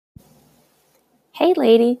Hey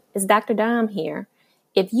lady, it's Dr. Dom here.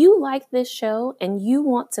 If you like this show and you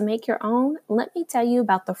want to make your own, let me tell you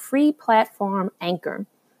about the free platform Anchor.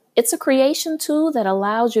 It's a creation tool that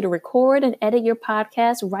allows you to record and edit your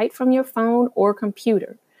podcast right from your phone or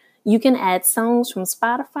computer. You can add songs from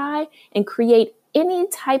Spotify and create any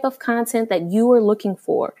type of content that you are looking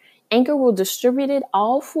for. Anchor will distribute it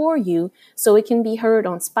all for you so it can be heard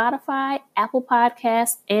on Spotify, Apple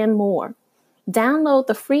Podcasts, and more. Download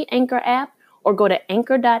the free Anchor app or go to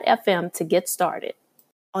anchor.fm to get started.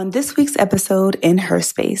 On this week's episode in Her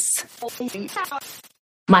Space.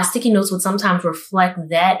 My sticky notes would sometimes reflect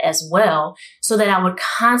that as well, so that I would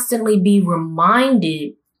constantly be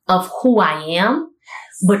reminded of who I am,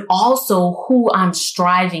 but also who I'm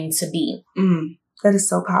striving to be. That is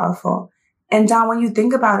so powerful. And Don, when you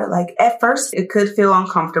think about it, like at first it could feel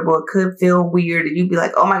uncomfortable. It could feel weird. And you'd be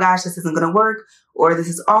like, oh my gosh, this isn't going to work, or this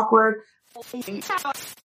is awkward.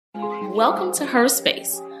 Welcome to Her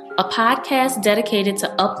Space, a podcast dedicated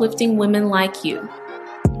to uplifting women like you.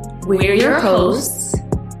 We're your hosts,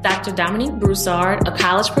 Dr. Dominique Broussard, a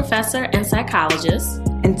college professor and psychologist,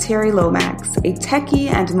 and Terry Lomax, a techie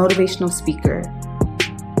and motivational speaker.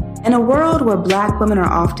 In a world where Black women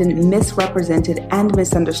are often misrepresented and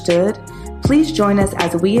misunderstood, please join us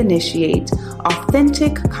as we initiate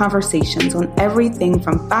authentic conversations on everything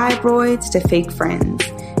from fibroids to fake friends,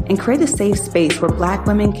 and create a safe space where Black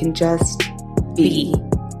women can just be.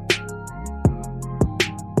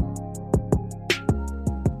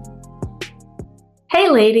 Hey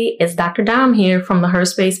lady, it's Dr. Dom here from the Her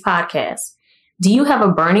Space podcast. Do you have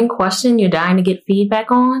a burning question you're dying to get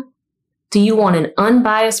feedback on? Do you want an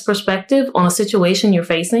unbiased perspective on a situation you're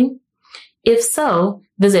facing? If so,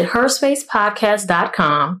 visit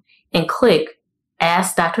herspacepodcast.com and click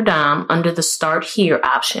Ask Dr. Dom under the Start Here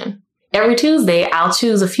option. Every Tuesday, I'll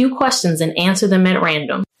choose a few questions and answer them at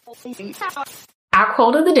random. Our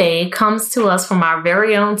quote of the day comes to us from our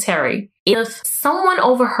very own Terry. If someone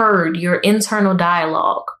overheard your internal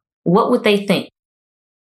dialogue, what would they think?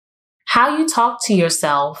 How you talk to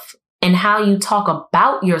yourself and how you talk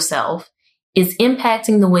about yourself is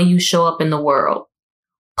impacting the way you show up in the world.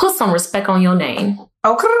 Put some respect on your name.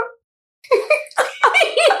 Okay.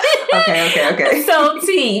 Okay. So,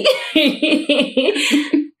 T,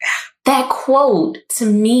 that quote to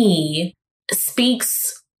me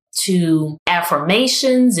speaks to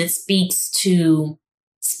affirmations. It speaks to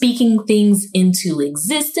speaking things into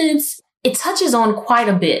existence. It touches on quite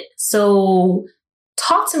a bit. So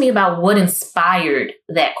talk to me about what inspired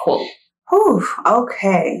that quote.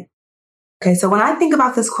 Okay, so when I think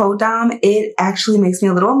about this quote, Dom, it actually makes me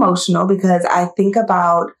a little emotional because I think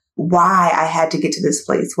about why I had to get to this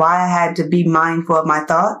place, why I had to be mindful of my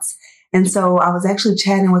thoughts. And so I was actually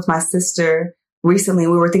chatting with my sister recently.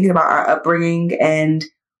 We were thinking about our upbringing and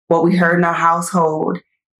what we heard in our household.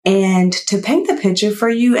 And to paint the picture for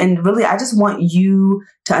you, and really, I just want you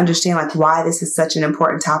to understand like why this is such an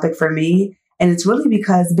important topic for me. And it's really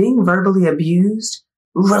because being verbally abused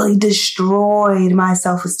really destroyed my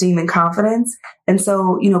self-esteem and confidence. And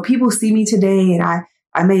so, people see me today and I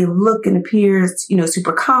may look and appear,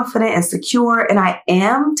 super confident and secure. And I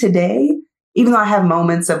am today, even though I have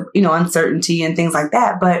moments of, uncertainty and things like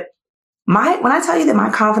that. But when I tell you that my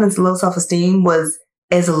confidence and low self-esteem was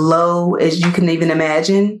as low as you can even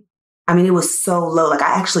imagine, I mean, it was so low. Like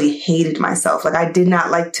I actually hated myself. Like I did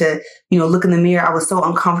not like to, look in the mirror. I was so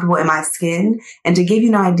uncomfortable in my skin. And to give you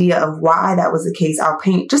an idea of why that was the case, I'll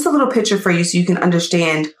paint just a little picture for you so you can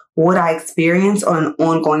understand what I experienced on an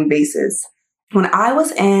ongoing basis. When I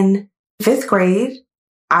was in 5th grade,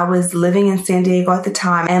 I was living in San Diego at the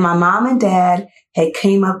time, and my mom and dad had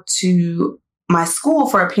came up to my school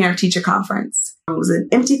for a parent-teacher conference. It was an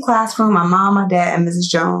empty classroom, my mom, my dad, and Mrs.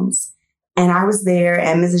 Jones. And I was there,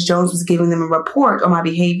 and Mrs. Jones was giving them a report on my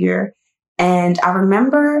behavior. And I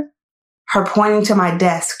remember her pointing to my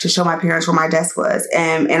desk to show my parents where my desk was.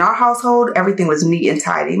 And in our household, everything was neat and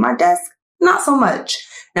tidy. My desk, not so much.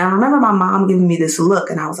 Now, I remember my mom giving me this look,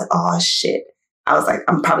 and I was like, oh, shit. I was like,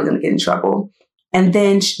 I'm probably going to get in trouble. And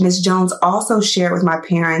then Ms. Jones also shared with my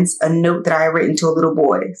parents a note that I had written to a little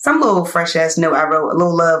boy. Some little fresh ass note I wrote, a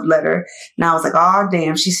little love letter. And I was like, oh,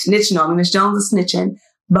 damn, she's snitching on me. Ms. Jones is snitching.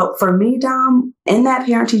 But for me, Dom, in that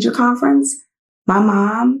parent-teacher conference, my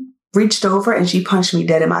mom reached over and she punched me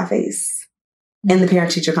dead in my face in the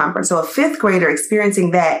parent-teacher conference. So a 5th grader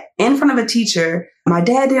experiencing that in front of a teacher, my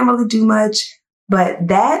dad didn't really do much, but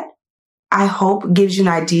that, I hope, gives you an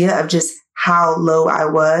idea of just how low I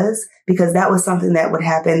was, because that was something that would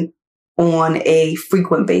happen on a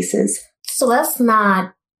frequent basis. So that's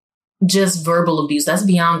not just verbal abuse. That's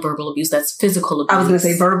beyond verbal abuse. That's physical abuse. I was going to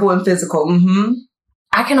say verbal and physical. Mm-hmm.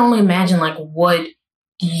 I can only imagine like what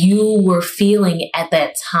you were feeling at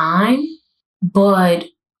that time, but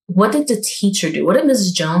what did the teacher do? What did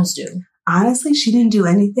Mrs. Jones do? Honestly, she didn't do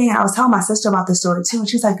anything. I was telling my sister about this story too. And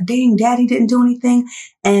she's like, dang, daddy didn't do anything.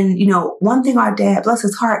 And, one thing our dad, bless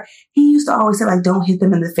his heart, he used to always say, like, don't hit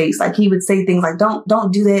them in the face. Like he would say things like,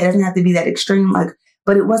 don't do that. It doesn't have to be that extreme. Like,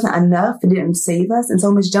 but it wasn't enough. It didn't save us. And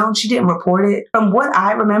so Miss Jones, she didn't report it. From what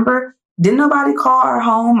I remember, didn't nobody call our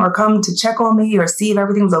home or come to check on me or see if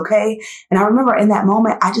everything was okay. And I remember in that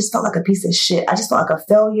moment, I just felt like a piece of shit. I just felt like a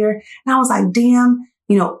failure. And I was like, damn.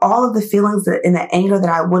 All of the feelings and the anger that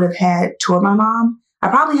I would have had toward my mom, I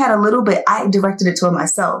probably had a little bit, I directed it toward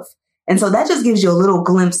myself. And so that just gives you a little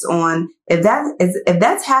glimpse on if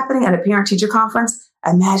that's happening at a parent-teacher conference,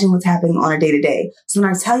 imagine what's happening on a day-to-day. So when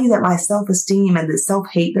I tell you that my self-esteem and the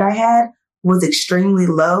self-hate that I had was extremely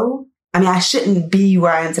low, I mean, I shouldn't be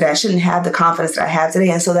where I am today. I shouldn't have the confidence that I have today.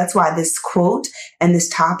 And so that's why this quote and this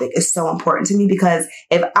topic is so important to me, because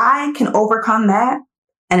if I can overcome that,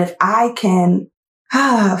 and if I can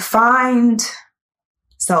find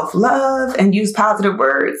self-love and use positive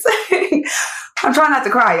words. I'm trying not to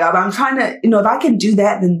cry, y'all, but I'm trying to, if I can do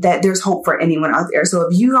that, then that there's hope for anyone out there. So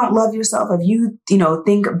if you don't love yourself, if you,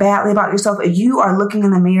 think badly about yourself, if you are looking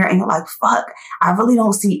in the mirror and you're like, fuck, I really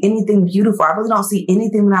don't see anything beautiful. I really don't see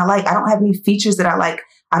anything that I like. I don't have any features that I like.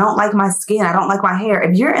 I don't like my skin. I don't like my hair.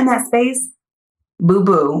 If you're in that space,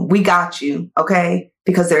 boo-boo, we got you, okay?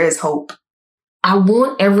 Because there is hope. I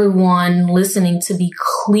want everyone listening to be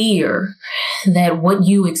clear that what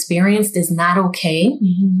you experienced is not okay.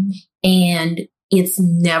 Mm-hmm. And it's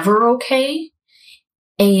never okay.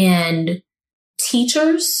 And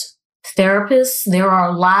teachers, therapists, there are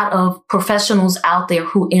a lot of professionals out there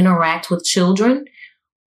who interact with children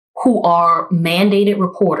who are mandated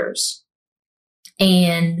reporters.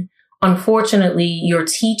 And unfortunately, your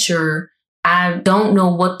teacher, I don't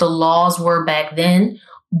know what the laws were back then,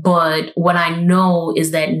 but what I know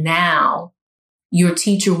is that now your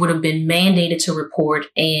teacher would have been mandated to report,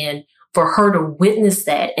 and for her to witness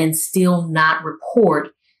that and still not report,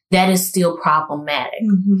 that is still problematic.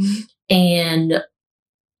 Mm-hmm. And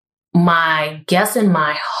my guess and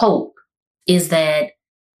my hope is that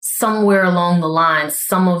somewhere along the line,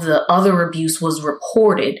 some of the other abuse was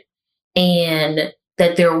reported and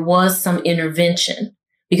that there was some intervention.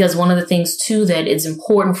 Because one of the things too that is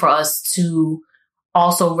important for us to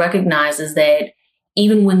also recognizes that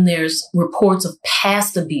even when there's reports of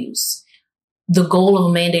past abuse, the goal of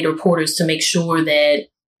a mandated reporter is to make sure that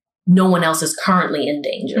no one else is currently in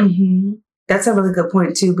danger. Mm-hmm. That's a really good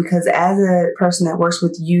point too, because as a person that works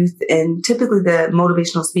with youth and typically the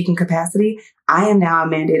motivational speaking capacity, I am now a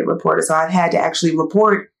mandated reporter. So I've had to actually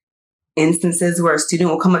report instances where a student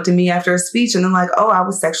will come up to me after a speech and they're like, oh, I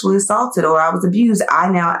was sexually assaulted or I was abused.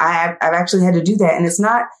 I've actually had to do that. And it's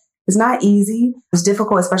not easy. It's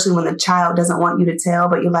difficult, especially when the child doesn't want you to tell,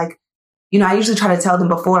 but you're like, I usually try to tell them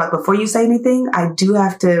before you say anything, I do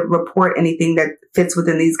have to report anything that fits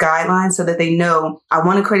within these guidelines so that they know I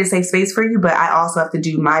want to create a safe space for you, but I also have to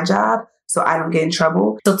do my job so I don't get in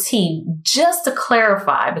trouble. So T, just to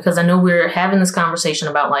clarify, because I know we're having this conversation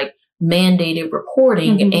about like mandated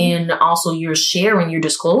reporting, mm-hmm. and also you're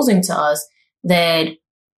disclosing to us that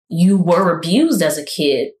you were abused as a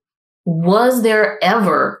kid. Was there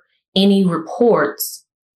ever any reports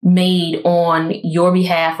made on your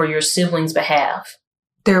behalf or your siblings' behalf?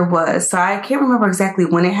 There was. So I can't remember exactly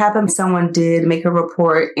when it happened. Someone did make a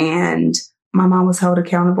report and my mom was held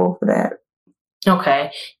accountable for that.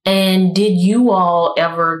 Okay. And did you all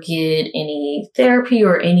ever get any therapy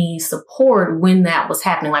or any support when that was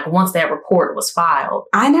happening? Like once that report was filed?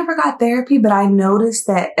 I never got therapy, but I noticed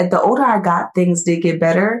that the older I got, things did get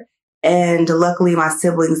better. And luckily my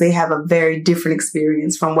siblings, they have a very different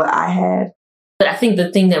experience from what I had. But I think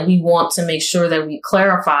the thing that we want to make sure that we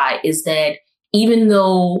clarify is that even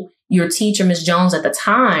though your teacher, Ms. Jones, at the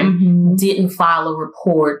time, mm-hmm. didn't file a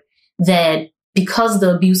report, that because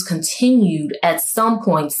the abuse continued, at some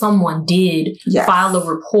point, someone did yes. file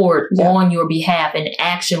a report on your behalf and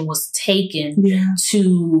action was taken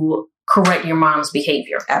to correct your mom's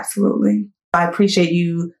behavior. Absolutely. I appreciate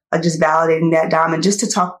you just validating that, Dom. And just to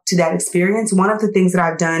talk to that experience, one of the things that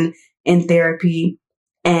I've done in therapy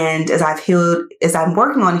and as I'm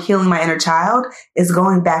working on healing my inner child is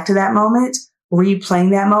going back to that moment,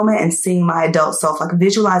 replaying that moment and seeing my adult self, like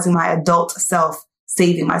visualizing my adult self,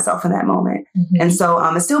 saving myself in that moment. Mm-hmm. And so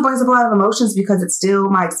it still brings up a lot of emotions because it's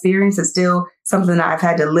still my experience. It's still something that I've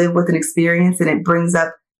had to live with and experience. And it brings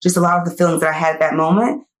up just a lot of the feelings that I had at that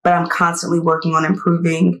moment. But I'm constantly working on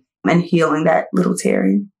improving and healing that little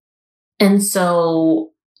Terry. And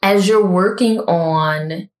so as you're working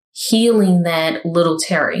on healing that little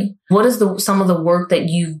Terry? What is some of the work that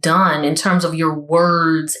you've done in terms of your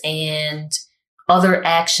words and other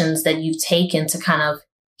actions that you've taken to kind of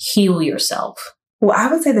heal yourself? Well,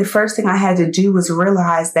 I would say the first thing I had to do was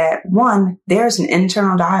realize that, one, there's an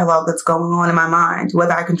internal dialogue that's going on in my mind,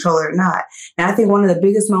 whether I control it or not. And I think one of the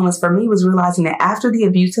biggest moments for me was realizing that after the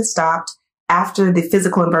abuse had stopped, after the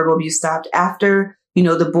physical and verbal abuse stopped, after,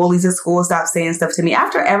 the bullies at school stopped saying stuff to me,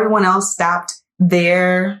 after everyone else stopped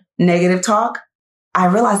their negative talk, I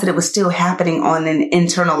realized that it was still happening on an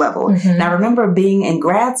internal level. Mm-hmm. And I remember being in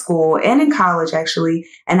grad school and in college, actually.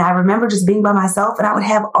 And I remember just being by myself, and I'd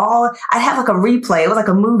have like a replay. It was like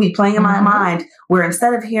a movie playing in my mind, where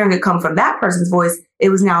instead of hearing it come from that person's voice, it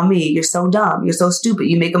was now me. You're so dumb. You're so stupid.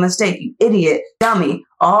 You make a mistake. You idiot, dummy.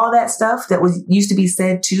 All that stuff that used to be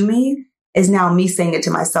said to me is now me saying it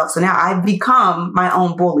to myself. So now I've become my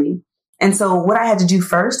own bully. And so what I had to do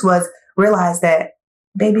first was realize that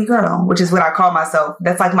baby girl, which is what I call myself.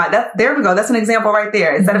 That's like there we go. That's an example right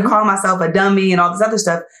there. Instead of calling myself a dummy and all this other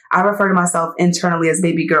stuff, I refer to myself internally as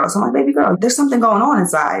baby girl. So I'm like, baby girl, there's something going on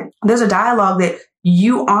inside. There's a dialogue that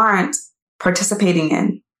you aren't participating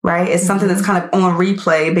in, right? It's something that's kind of on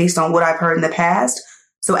replay based on what I've heard in the past.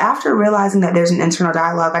 So after realizing that there's an internal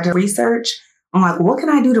dialogue, I did research. I'm like, what can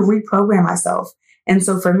I do to reprogram myself? And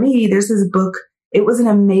so for me, there's this book. It was an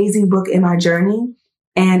amazing book in my journey,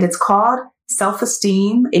 and it's called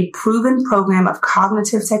Self-Esteem, a Proven Program of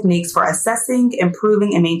Cognitive Techniques for Assessing,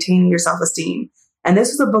 Improving, and Maintaining Your Self-Esteem. And this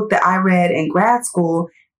was a book that I read in grad school,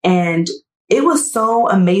 and it was so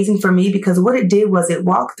amazing for me because what it did was it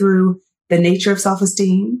walked through the nature of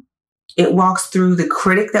self-esteem. It walks through the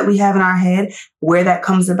critic that we have in our head, where that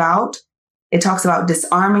comes about. It talks about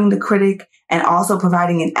disarming the critic and also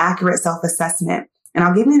providing an accurate self-assessment. And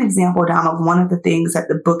I'll give you an example, Dom, of one of the things that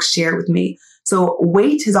the book shared with me. So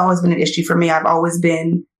weight has always been an issue for me. I've always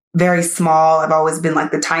been very small. I've always been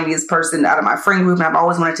like the tiniest person out of my friend group, and I've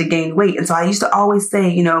always wanted to gain weight. And so I used to always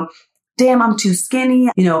say, damn, I'm too skinny.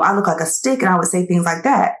 I look like a stick. And I would say things like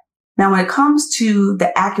that. Now, when it comes to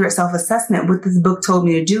the accurate self-assessment, what this book told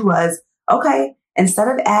me to do was, okay, instead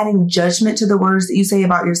of adding judgment to the words that you say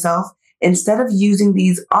about yourself, instead of using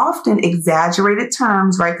these often exaggerated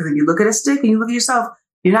terms, right? Because if you look at a stick and you look at yourself,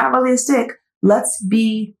 you're not really a stick. Let's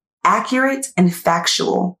be accurate and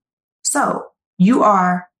factual. So you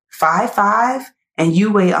are 5'5" and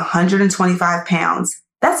you weigh 125 pounds.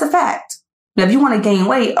 That's a fact. Now, if you want to gain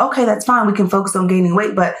weight, okay, that's fine. We can focus on gaining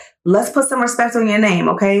weight, but let's put some respect on your name,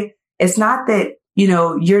 okay? It's not that,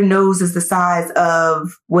 your nose is the size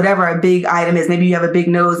of whatever a big item is. Maybe you have a big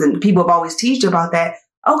nose and people have always teased you about that.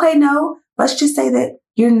 Okay, no, let's just say that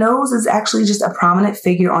your nose is actually just a prominent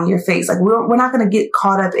figure on your face. Like we're not going to get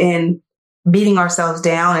caught up in beating ourselves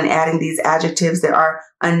down and adding these adjectives that are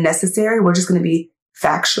unnecessary. We're just going to be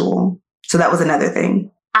factual. So that was another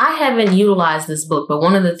thing. I haven't utilized this book, but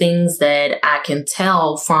one of the things that I can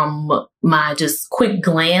tell from my just quick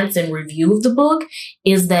glance and review of the book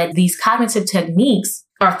is that these cognitive techniques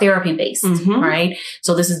are therapy-based, right?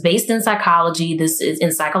 So this is based in psychology. This is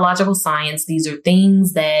in psychological science. These are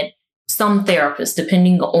things that some therapists,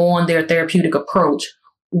 depending on their therapeutic approach,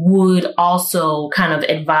 would also kind of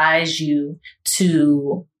advise you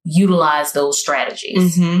to utilize those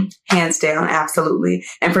strategies. Hands down, absolutely.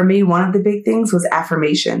 And for me, one of the big things was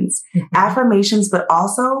affirmations. Affirmations, but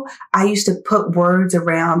also I used to put words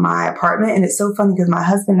around my apartment. And it's so funny because my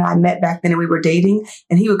husband and I met back then and we were dating,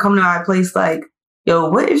 and he would come to my place like, yo,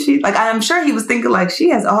 what is she? Like, I'm sure he was thinking like, she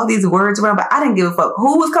has all these words around, but I didn't give a fuck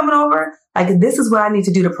who was coming over. Like, this is what I need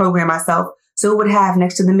to do to program myself. So it would have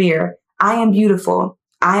next to the mirror, I am beautiful.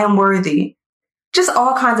 I am worthy. Just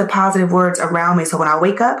all kinds of positive words around me. So when I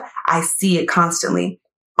wake up, I see it constantly.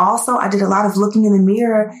 Also, I did a lot of looking in the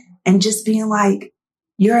mirror and just being like,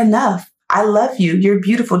 you're enough. I love you. You're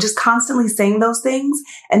beautiful. Just constantly saying those things.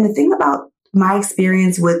 And the thing about my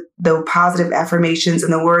experience with the positive affirmations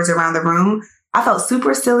and the words around the room, I felt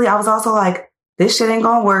super silly. I was also like, this shit ain't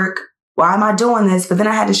gonna work. Why am I doing this? But then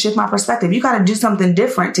I had to shift my perspective. You got to do something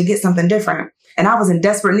different to get something different. And I was in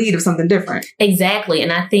desperate need of something different. Exactly.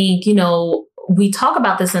 And I think, we talk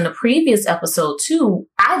about this in the previous episode too.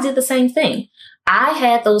 I did the same thing. I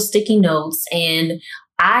had those sticky notes, and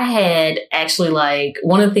I had actually like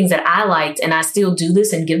one of the things that I liked, and I still do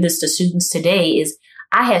this and give this to students today, is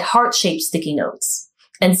I had heart-shaped sticky notes.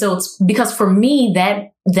 And so it's because for me,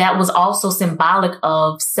 that was also symbolic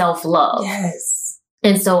of self-love. Yes.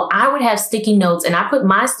 And so I would have sticky notes, and I put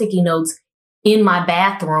my sticky notes in my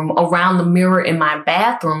bathroom, around the mirror in my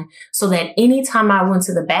bathroom, so that anytime I went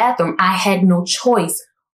to the bathroom, I had no choice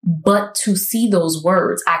but to see those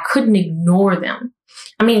words. I couldn't ignore them.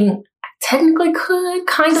 I mean, technically could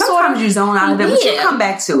kind of Sometimes you zone out of it, but you come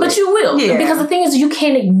back to it. But you will. Yeah. Because the thing is, you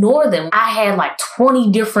can't ignore them. I had like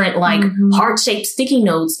 20 different like heart-shaped sticky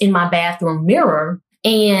notes in my bathroom mirror.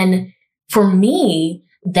 And for me,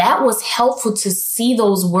 that was helpful to see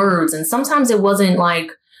those words. And sometimes it wasn't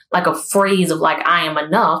like a phrase of like, I am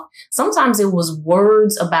enough. Sometimes it was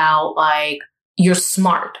words about like, you're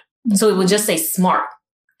smart. So it would just say smart.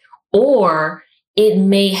 Or it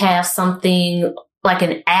may have something like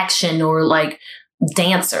an action or like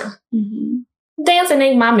dancer. Dancing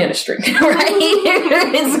ain't my ministry, right?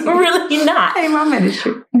 It's really not. Ain't my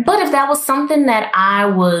ministry. But if that was something that I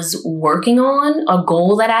was working on, a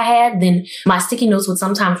goal that I had, then my sticky notes would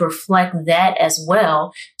sometimes reflect that as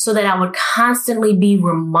well, so that I would constantly be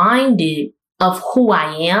reminded of who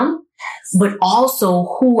I am, but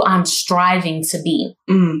also who I'm striving to be.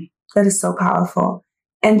 That is so powerful.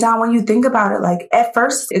 And Don, when you think about it, like at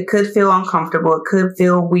first it could feel uncomfortable. It could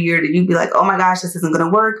feel weird. And you'd be like, oh my gosh, this isn't going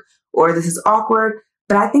to work, or this is awkward.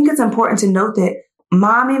 But I think it's important to note that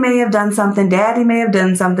mommy may have done something. Daddy may have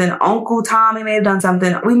done something. Uncle Tommy may have done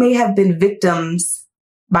something. We may have been victims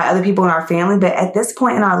by other people in our family. But at this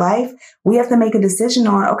point in our life, we have to make a decision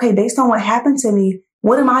on, okay, based on what happened to me,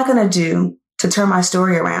 what am I going to do to turn my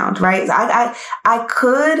story around, right? I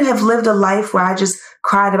could have lived a life where I just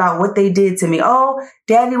cried about what they did to me. Oh,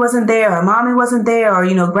 daddy wasn't there, or mommy wasn't there, or,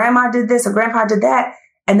 grandma did this or grandpa did that.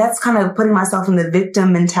 And that's kind of putting myself in the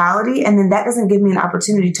victim mentality. And then that doesn't give me an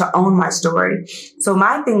opportunity to own my story. So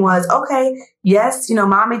my thing was, okay, yes,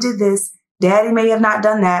 mommy did this. Daddy may have not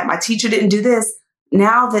done that. My teacher didn't do this.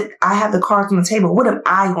 Now that I have the cards on the table, what am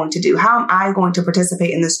I going to do? How am I going to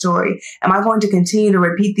participate in this story? Am I going to continue to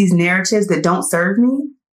repeat these narratives that don't serve me?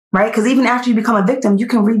 Right? Because even after you become a victim, you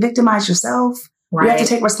can re-victimize yourself. Right. You have to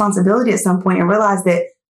take responsibility at some point and realize that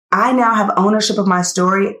I now have ownership of my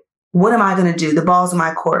story. What am I going to do? The ball's in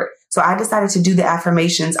my court. So I decided to do the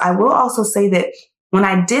affirmations. I will also say that when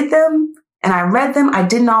I did them and I read them, I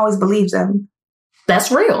didn't always believe them.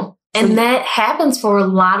 That's real. And that happens for a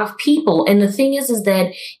lot of people. And the thing is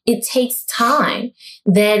that it takes time,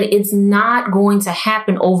 that it's not going to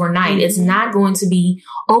happen overnight. It's not going to be,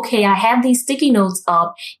 okay, I have these sticky notes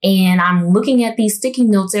up and I'm looking at these sticky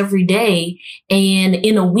notes every day. And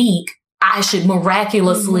in a week, I should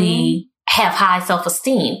miraculously have high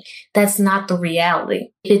self-esteem. That's not the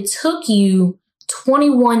reality. It took you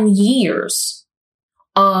 21 years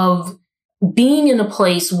of being in a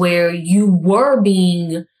place where you were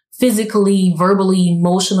being physically, verbally,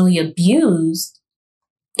 emotionally abused.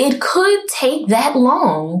 It could take that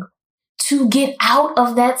long to get out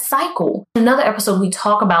of that cycle. In another episode, we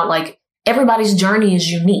talk about like everybody's journey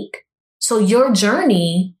is unique. So your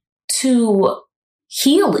journey to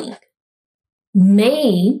healing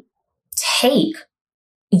may take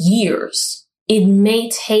years. It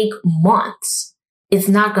may take months. It's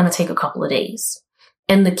not going to take a couple of days.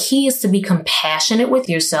 And the key is to be compassionate with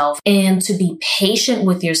yourself and to be patient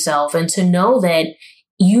with yourself and to know that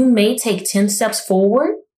you may take 10 steps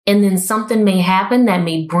forward and then something may happen that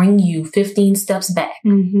may bring you 15 steps back.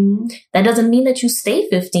 That doesn't mean that you stay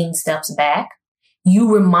 15 steps back.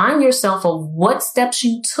 You remind yourself of what steps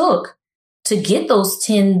you took to get those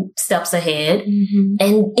 10 steps ahead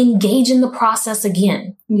and engage in the process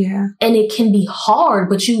again. Yeah. And it can be hard,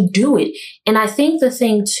 but you do it. And I think the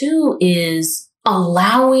thing too is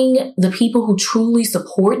allowing the people who truly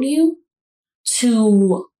support you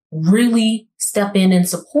to really step in and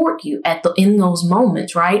support you in those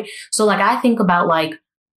moments, right? So like I think about like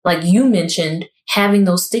you mentioned having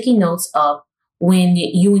those sticky notes up when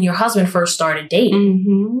you and your husband first started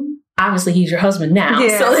dating. Obviously, he's your husband now.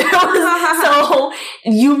 Yeah. So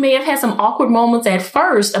you may have had some awkward moments at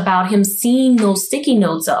first about him seeing those sticky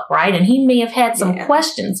notes up, right? And he may have had some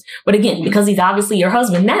questions. But again, because he's obviously your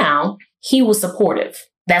husband now, he was supportive.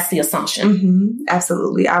 That's the assumption.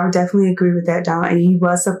 Absolutely. I would definitely agree with that, Don. And he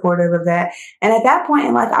was supportive of that. And at that point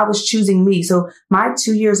in life, I was choosing me. So my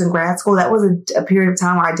 2 years in grad school, that was a period of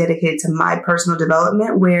time where I dedicated to my personal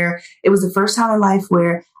development, where it was the first time in life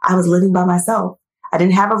where I was living by myself. I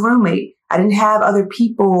didn't have a roommate. I didn't have other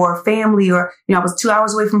people or family or, I was 2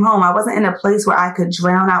 hours away from home. I wasn't in a place where I could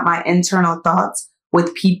drown out my internal thoughts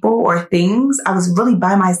with people or things. I was really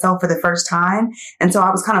by myself for the first time. And so I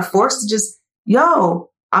was kind of forced to just,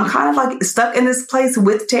 I'm kind of like stuck in this place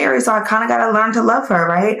with Terry. So I kind of got to learn to love her.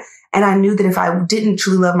 Right. And I knew that if I didn't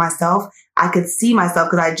truly love myself, I could see myself,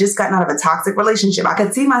 because I had just gotten out of a toxic relationship. I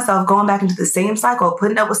could see myself going back into the same cycle,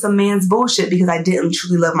 putting up with some man's bullshit because I didn't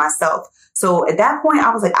truly love myself. So at that point,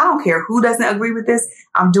 I was like, I don't care who doesn't agree with this.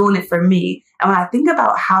 I'm doing it for me. And when I think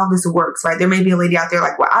about how this works, right, there may be a lady out there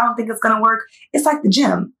like, well, I don't think it's going to work. It's like the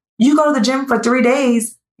gym. You go to the gym for 3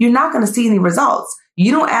 days, you're not going to see any results.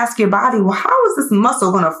 You don't ask your body, well, how is this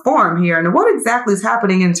muscle going to form here? And what exactly is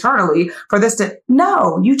happening internally for this to,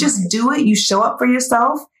 no, you just do it. You show up for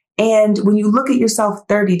yourself. And when you look at yourself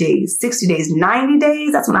 30 days, 60 days, 90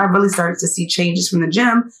 days, that's when I really started to see changes from the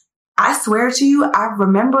gym. I swear to you, I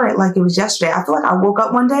remember it like it was yesterday. I feel like I woke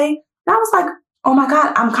up one day and I was like, oh my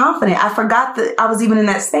God, I'm confident. I forgot that I was even in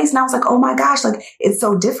that space. And I was like, oh my gosh, like it's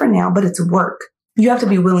so different now, but it's work. You have to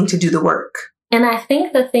be willing to do the work. And I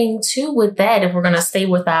think the thing too with that, if we're going to stay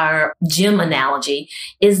with our gym analogy,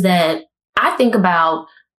 is that I think about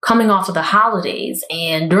coming off of the holidays.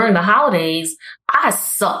 And during the holidays, I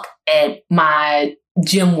suck at my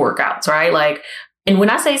gym workouts, right? Like, and when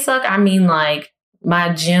I say suck, I mean like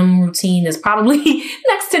my gym routine is probably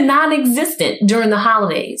next to non-existent during the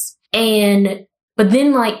holidays. But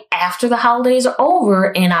then like after the holidays are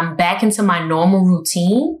over and I'm back into my normal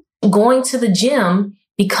routine, going to the gym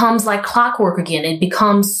becomes like clockwork again. It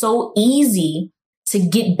becomes so easy to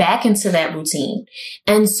get back into that routine.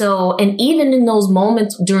 And even in those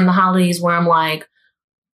moments during the holidays where I'm like,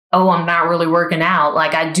 oh, I'm not really working out.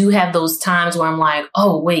 Like I do have those times where I'm like,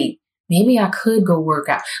 oh, wait, maybe I could go work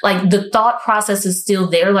out. Like the thought process is still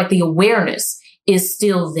there. Like the awareness is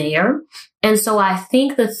still there. And so I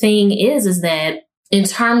think the thing is that in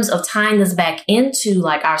terms of tying this back into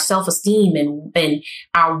like our self-esteem and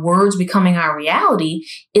our words becoming our reality,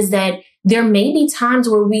 is that there may be times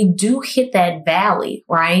where we do hit that valley,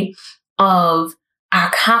 right? Of our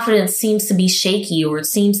confidence seems to be shaky or it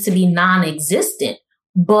seems to be non-existent.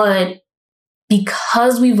 But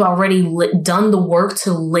because we've already done the work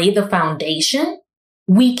to lay the foundation,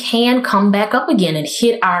 we can come back up again and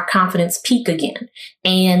hit our confidence peak again.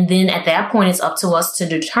 And then at that point, it's up to us to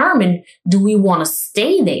determine, do we want to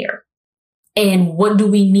stay there? And what do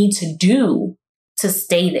we need to do to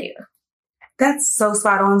stay there? That's so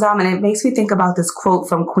spot on, Dom. And it makes me think about this quote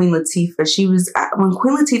from Queen Latifah. When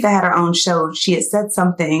Queen Latifah had her own show, she had said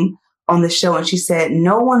something on the show and she said,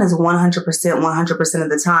 no one is 100% 100% of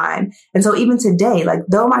the time. And so even today, like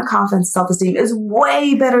though my confidence, self-esteem is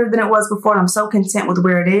way better than it was before, and I'm so content with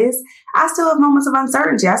where it is, I still have moments of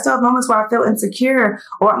uncertainty. I still have moments where I feel insecure,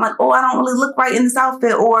 or I'm like, oh, I don't really look right in this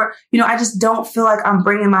outfit, or, I just don't feel like I'm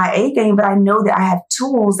bringing my A game, but I know that I have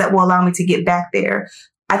tools that will allow me to get back there.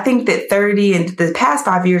 I think that 30 and the past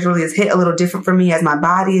 5 years really has hit a little different for me as my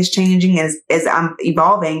body is changing, as I'm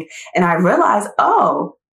evolving. And I realized,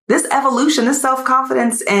 oh, this evolution, this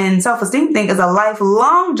self-confidence and self-esteem thing is a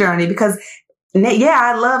lifelong journey, because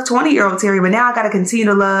I love 20-year-old Terry, but now I got to continue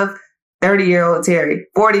to love 30-year-old Terry,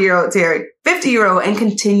 40-year-old Terry, 50-year-old, and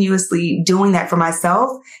continuously doing that for myself.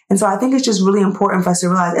 And so I think it's just really important for us to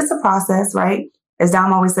realize it's a process, right? As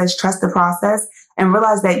Dom always says, trust the process and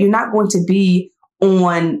realize that you're not going to be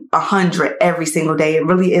on 100 every single day. It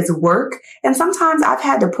really is work. And sometimes I've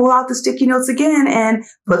had to pull out the sticky notes again and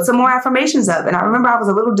put some more affirmations up. And I remember I was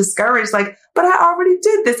a little discouraged, like, but I already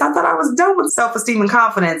did this. I thought I was done with self-esteem and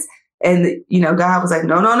confidence. And, God was like,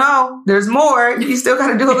 no, there's more. You still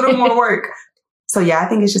got to do a little more work. So yeah, I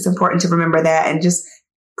think it's just important to remember that and just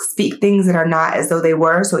speak things that are not as though they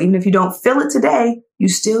were. So even if you don't feel it today, you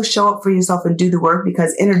still show up for yourself and do the work,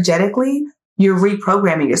 because energetically, you're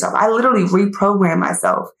reprogramming yourself. I literally reprogram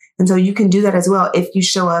myself. And so you can do that as well if you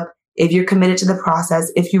show up, if you're committed to the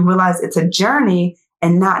process, if you realize it's a journey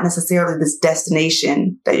and not necessarily this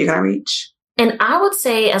destination that you're going to reach. And I would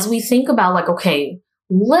say, as we think about like, okay,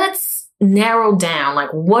 let's narrow down,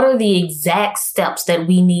 like what are the exact steps that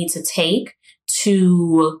we need to take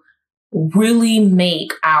to really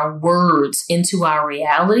make our words into our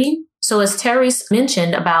reality. So as Terry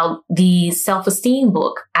mentioned about the self-esteem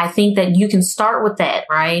book, I think that you can start with that,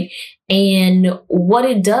 right? And what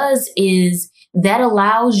it does is that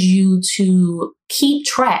allows you to keep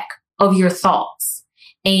track of your thoughts.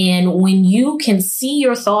 And when you can see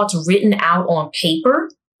your thoughts written out on paper,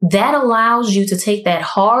 that allows you to take that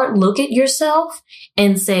hard look at yourself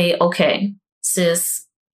and say, okay, sis,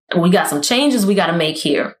 we got some changes we got to make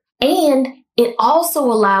here. And it also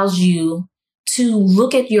allows you to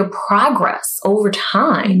look at your progress over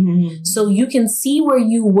time. Mm-hmm. So you can see where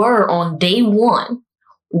you were on day one,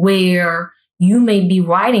 where you may be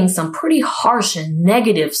writing some pretty harsh and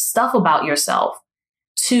negative stuff about yourself,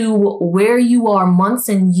 to where you are months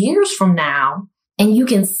and years from now. And you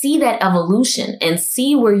can see that evolution and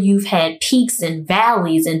see where you've had peaks and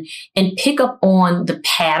valleys and pick up on the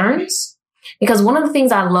patterns. Because one of the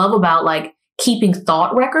things I love about like keeping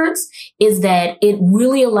thought records is that it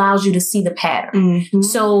really allows you to see the pattern. Mm-hmm.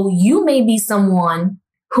 So you may be someone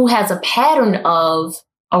who has a pattern of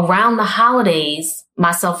around the holidays,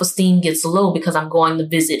 my self-esteem gets low because I'm going to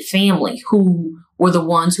visit family who were the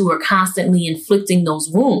ones who were constantly inflicting those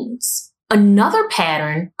wounds. Another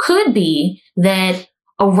pattern could be that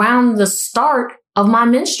around the start of my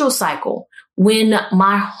menstrual cycle, when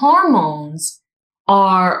my hormones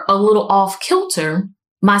are a little off kilter,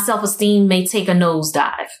 my self-esteem may take a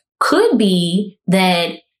nosedive. Could be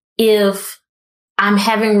that if I'm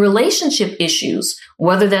having relationship issues,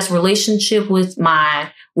 whether that's relationship with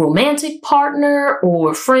my romantic partner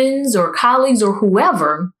or friends or colleagues or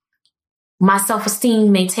whoever, my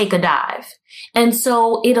self-esteem may take a dive. And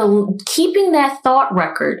so keeping that thought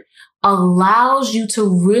record allows you to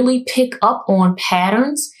really pick up on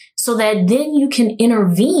patterns so that then you can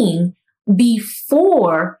intervene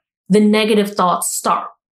before the negative thoughts start.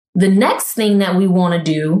 The next thing that we want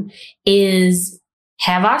to do is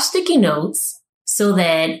have our sticky notes so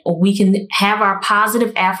that we can have our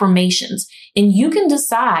positive affirmations. And you can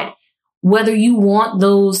decide whether you want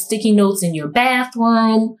those sticky notes in your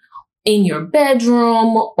bathroom, in your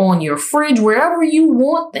bedroom, on your fridge, wherever you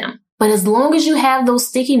want them. But as long as you have those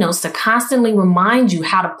sticky notes to constantly remind you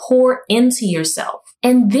how to pour into yourself.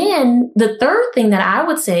 And then the third thing that I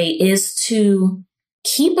would say is to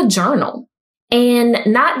keep a journal. And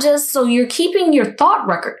not just so you're keeping your thought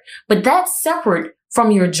record, but that's separate from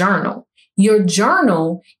your journal. Your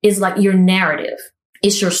journal is like your narrative.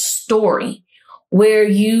 It's your story where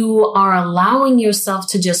you are allowing yourself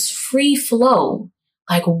to just free flow.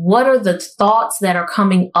 Like, what are the thoughts that are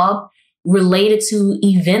coming up related to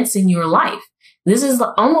events in your life? This is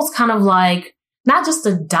almost kind of like not just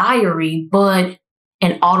a diary, but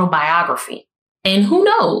an autobiography. And who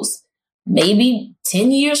knows, maybe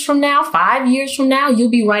 10 years from now, 5 years from now, you'll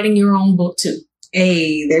be writing your own book too.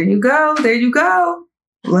 Hey, there you go. There you go.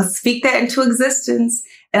 Let's speak that into existence.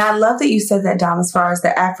 And I love that you said that, Dom, as far as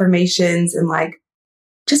the affirmations and like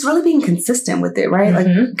just really being consistent with it, right?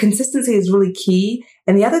 Mm-hmm. Like consistency is really key.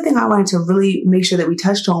 And the other thing I wanted to really make sure that we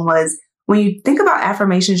touched on was when you think about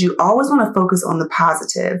affirmations, you always want to focus on the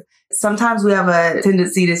positive. Sometimes we have a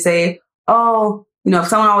tendency to say, oh, you know, if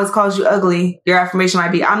someone always calls you ugly, your affirmation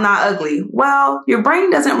might be, I'm not ugly. Well, your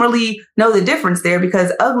brain doesn't really know the difference there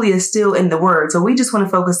because ugly is still in the word. So we just want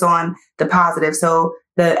to focus on the positive. So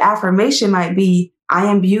the affirmation might be, I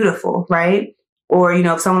am beautiful, right? Or, you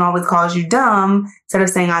know, if someone always calls you dumb, instead of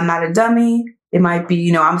saying I'm not a dummy, it might be,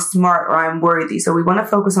 you know, I'm smart or I'm worthy. So we want to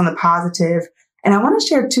focus on the positive. And I want to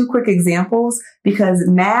share 2 quick examples because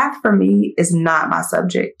math for me is not my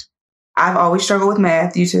subject. I've always struggled with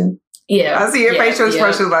math. You too? Yeah. I see your facial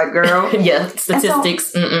expression like, girl. Yeah, statistics.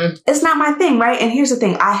 So, it's not my thing, right? And here's the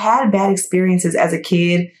thing. I had bad experiences as a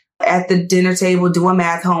kid at the dinner table doing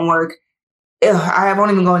math homework. I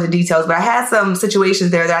won't even go into details, but I had some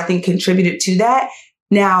situations there that I think contributed to that.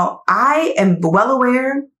 Now, I am well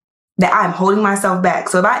aware that I'm holding myself back.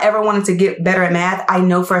 So if I ever wanted to get better at math, I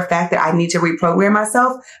know for a fact that I need to reprogram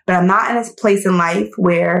myself, but I'm not in a place in life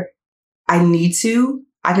where I need to.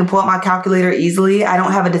 I can pull up my calculator easily. I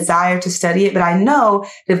don't have a desire to study it, but I know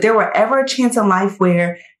that if there were ever a chance in life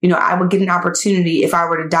where, you know, I would get an opportunity if I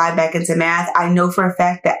were to dive back into math, I know for a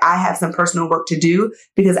fact that I have some personal work to do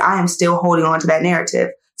because I am still holding on to that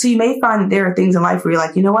narrative. So you may find that there are things in life where you're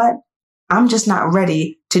like, you know what? I'm just not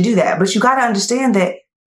ready to do that. But you got to understand that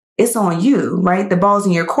it's on you, right? The ball's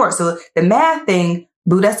in your court. So the math thing,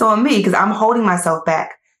 boo, that's on me because I'm holding myself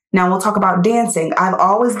back. Now we'll talk about dancing. I've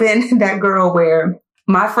always been that girl where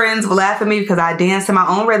my friends will laugh at me because I dance to my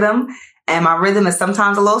own rhythm and my rhythm is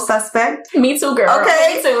sometimes a little suspect. Me too, girl.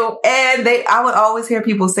 Okay. Me too. And I would always hear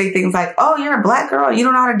people say things like, oh, you're a black girl. You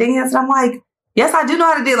don't know how to dance. And I'm like, yes, I do know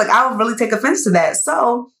how to dance. Like I would really take offense to that.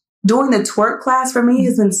 So doing the twerk class for me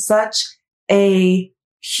has been such a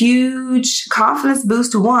huge confidence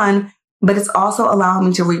boost to one, but it's also allowing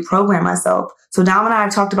me to reprogram myself. So Dom and I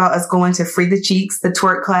have talked about us going to Free the Cheeks, the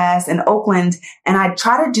twerk class in Oakland. And I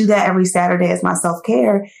try to do that every Saturday as my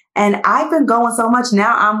self-care. And I've been going so much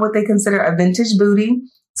now I'm what they consider a vintage booty.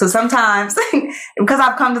 So sometimes because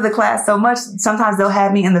I've come to the class so much, sometimes they'll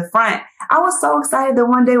have me in the front. I was so excited that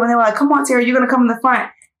one day when they were like, come on, Terry, you're going to come in the front.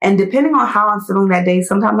 And depending on how I'm feeling that day,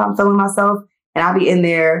 sometimes I'm feeling myself and I'll be in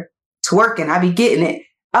there twerking. I'll be getting it.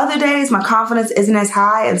 Other days, my confidence isn't as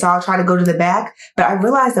high, and so I'll try to go to the back. But I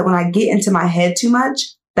realize that when I get into my head too much,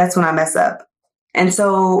 that's when I mess up. And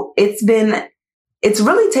so it's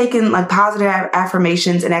really taken like positive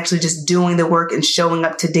affirmations and actually just doing the work and showing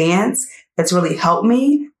up to dance that's really helped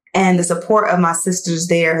me. And the support of my sisters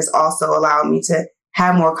there has also allowed me to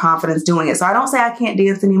have more confidence doing it. So I don't say I can't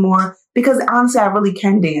dance anymore because honestly, I really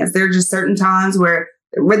can dance. There are just certain times where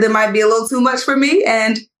the rhythm might be a little too much for me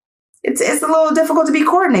and it's a little difficult to be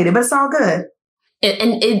coordinated, but it's all good.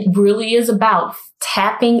 And it really is about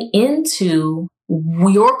tapping into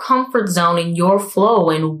your comfort zone and your flow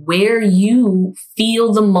and where you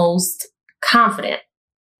feel the most confident.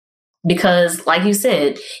 Because like you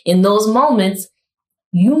said, in those moments,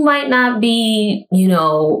 you might not be,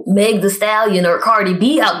 Meg the Stallion or Cardi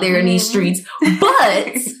B out there in these streets,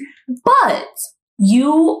 but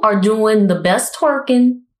you are doing the best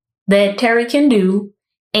twerking that Terry can do.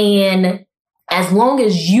 And as long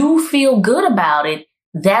as you feel good about it,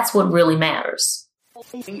 that's what really matters.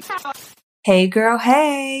 Hey girl,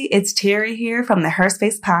 hey, it's Terry here from the Her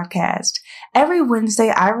Space Podcast. Every Wednesday,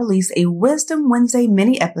 I release a Wisdom Wednesday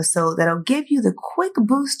mini episode that'll give you the quick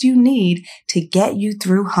boost you need to get you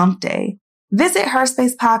through hump day. Visit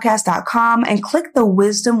herspacepodcast.com and click the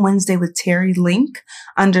Wisdom Wednesday with Terry link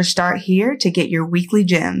under Start Here to get your weekly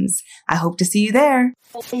gems. I hope to see you there.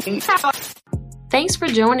 Thanks for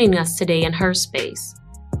joining us today in Her Space.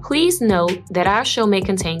 Please note that our show may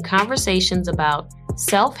contain conversations about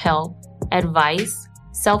self-help, advice,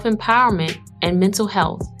 self-empowerment, and mental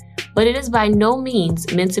health, but it is by no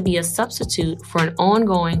means meant to be a substitute for an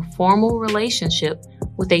ongoing formal relationship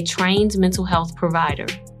with a trained mental health provider.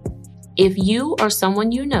 If you or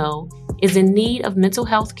someone you know is in need of mental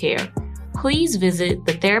health care, please visit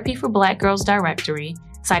the Therapy for Black Girls directory,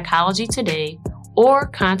 Psychology Today, or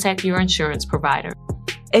contact your insurance provider.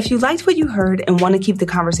 If you liked what you heard and want to keep the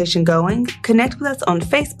conversation going, connect with us on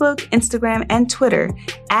Facebook, Instagram, and Twitter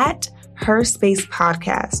at Her Space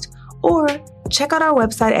Podcast, or check out our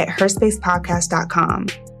website at herspacepodcast.com.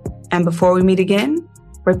 And before we meet again,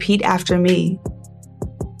 repeat after me.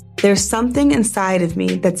 There's something inside of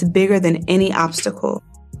me that's bigger than any obstacle.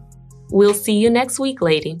 We'll see you next week,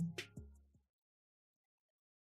 lady.